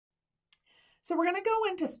So we're going to go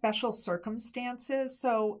into special circumstances.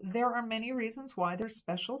 So there are many reasons why there's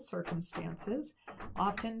special circumstances.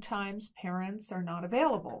 Oftentimes parents are not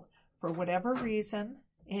available for whatever reason.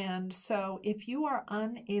 And so if you are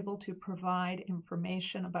unable to provide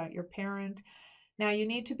information about your parent, now you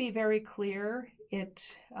need to be very clear.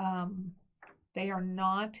 They are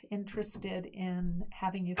not interested in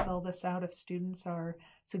having you fill this out if students are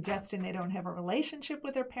suggesting they don't have a relationship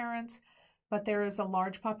with their parents. But there is a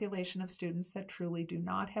large population of students that truly do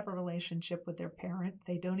not have a relationship with their parent.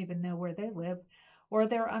 They don't even know where they live, or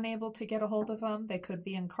they're unable to get a hold of them. They could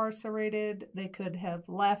be incarcerated. They could have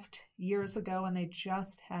left years ago and they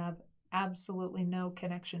just have absolutely no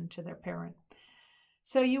connection to their parent.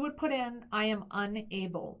 So you would put in, I am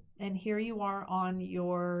unable. And here you are on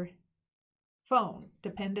your phone,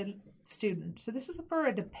 dependent student. So this is for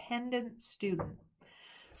a dependent student.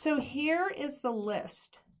 So here is the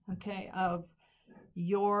list, okay, of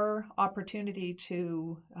your opportunity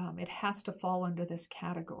to, it has to fall under this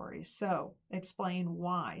category. So explain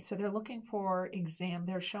why. So they're looking for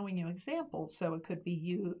they're showing you examples. So it could be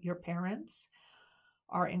your parents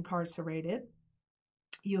are incarcerated.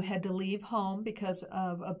 You had to leave home because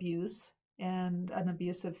of abuse and an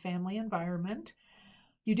abusive family environment.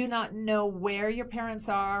 You do not know where your parents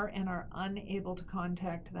are and are unable to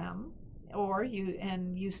contact them. Or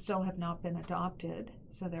you still have not been adopted.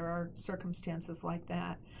 So there are circumstances like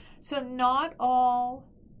that. So not all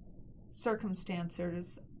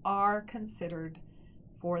circumstances are considered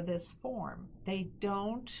for this form. They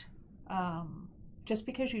don't, just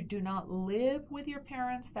because you do not live with your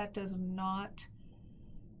parents, that does not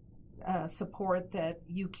support that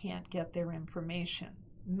you can't get their information.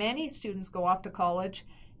 Many students go off to college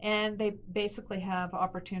and they basically have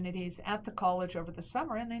opportunities at the college over the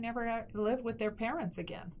summer and they never live with their parents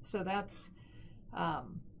again. So that's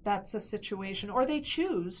a situation. Or they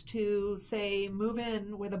choose to, say, move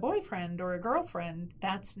in with a boyfriend or a girlfriend.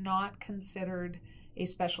 That's not considered a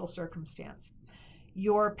special circumstance.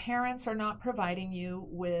 Your parents are not providing you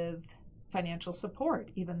with financial support,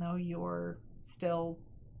 even though you're still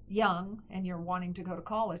young and you're wanting to go to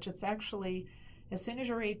college. It's actually, as soon as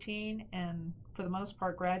you're 18 and for the most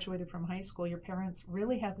part graduated from high school, your parents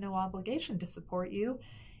really have no obligation to support you.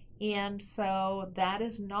 And so that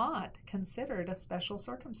is not considered a special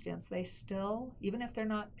circumstance. They still, even if they're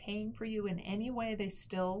not paying for you in any way, they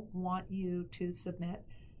still want you to submit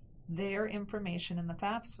their information in the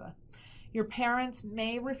FAFSA. Your parents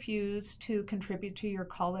may refuse to contribute to your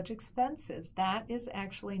college expenses. That is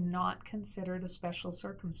actually not considered a special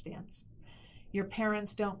circumstance. Your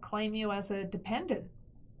parents don't claim you as a dependent.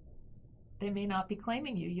 They may not be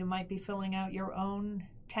claiming you. You might be filling out your own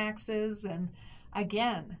taxes, and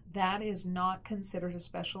again, that is not considered a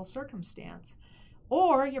special circumstance.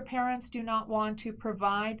 Or your parents do not want to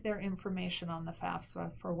provide their information on the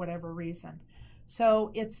FAFSA for whatever reason. So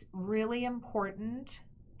it's really important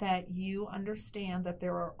that you understand that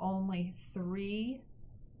there are only 3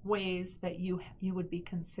 ways that you would be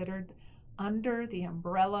considered under the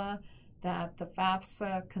umbrella that the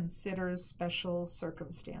FAFSA considers special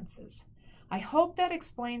circumstances. I hope that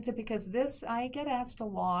explains it, because I get asked a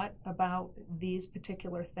lot about these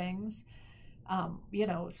particular things,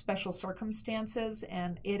 special circumstances,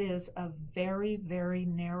 and it is a very, very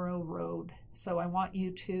narrow road. So I want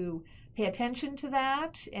you to pay attention to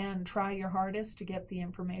that and try your hardest to get the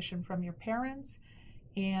information from your parents.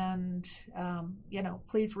 And,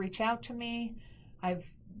 please reach out to me. I've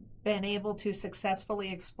been able to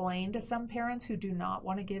successfully explain to some parents who do not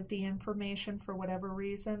want to give the information for whatever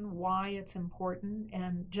reason why it's important.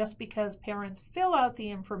 And just because parents fill out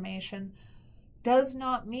the information does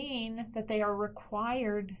not mean that they are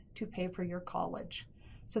required to pay for your college.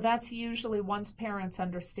 So that's usually, once parents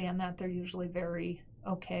understand that, they're usually very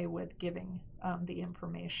okay with giving the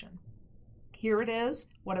information. Here it is,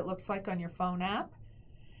 what it looks like on your phone app.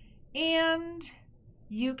 And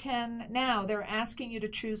you can, now they're asking you to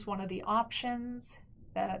choose one of the options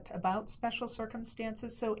about special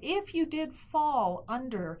circumstances. So if you did fall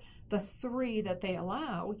under the 3 that they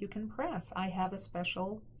allow, you can press, I have a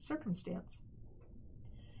special circumstance.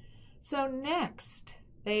 So next,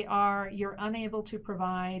 you're unable to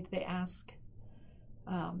provide,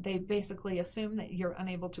 they basically assume that you're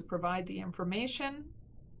unable to provide the information.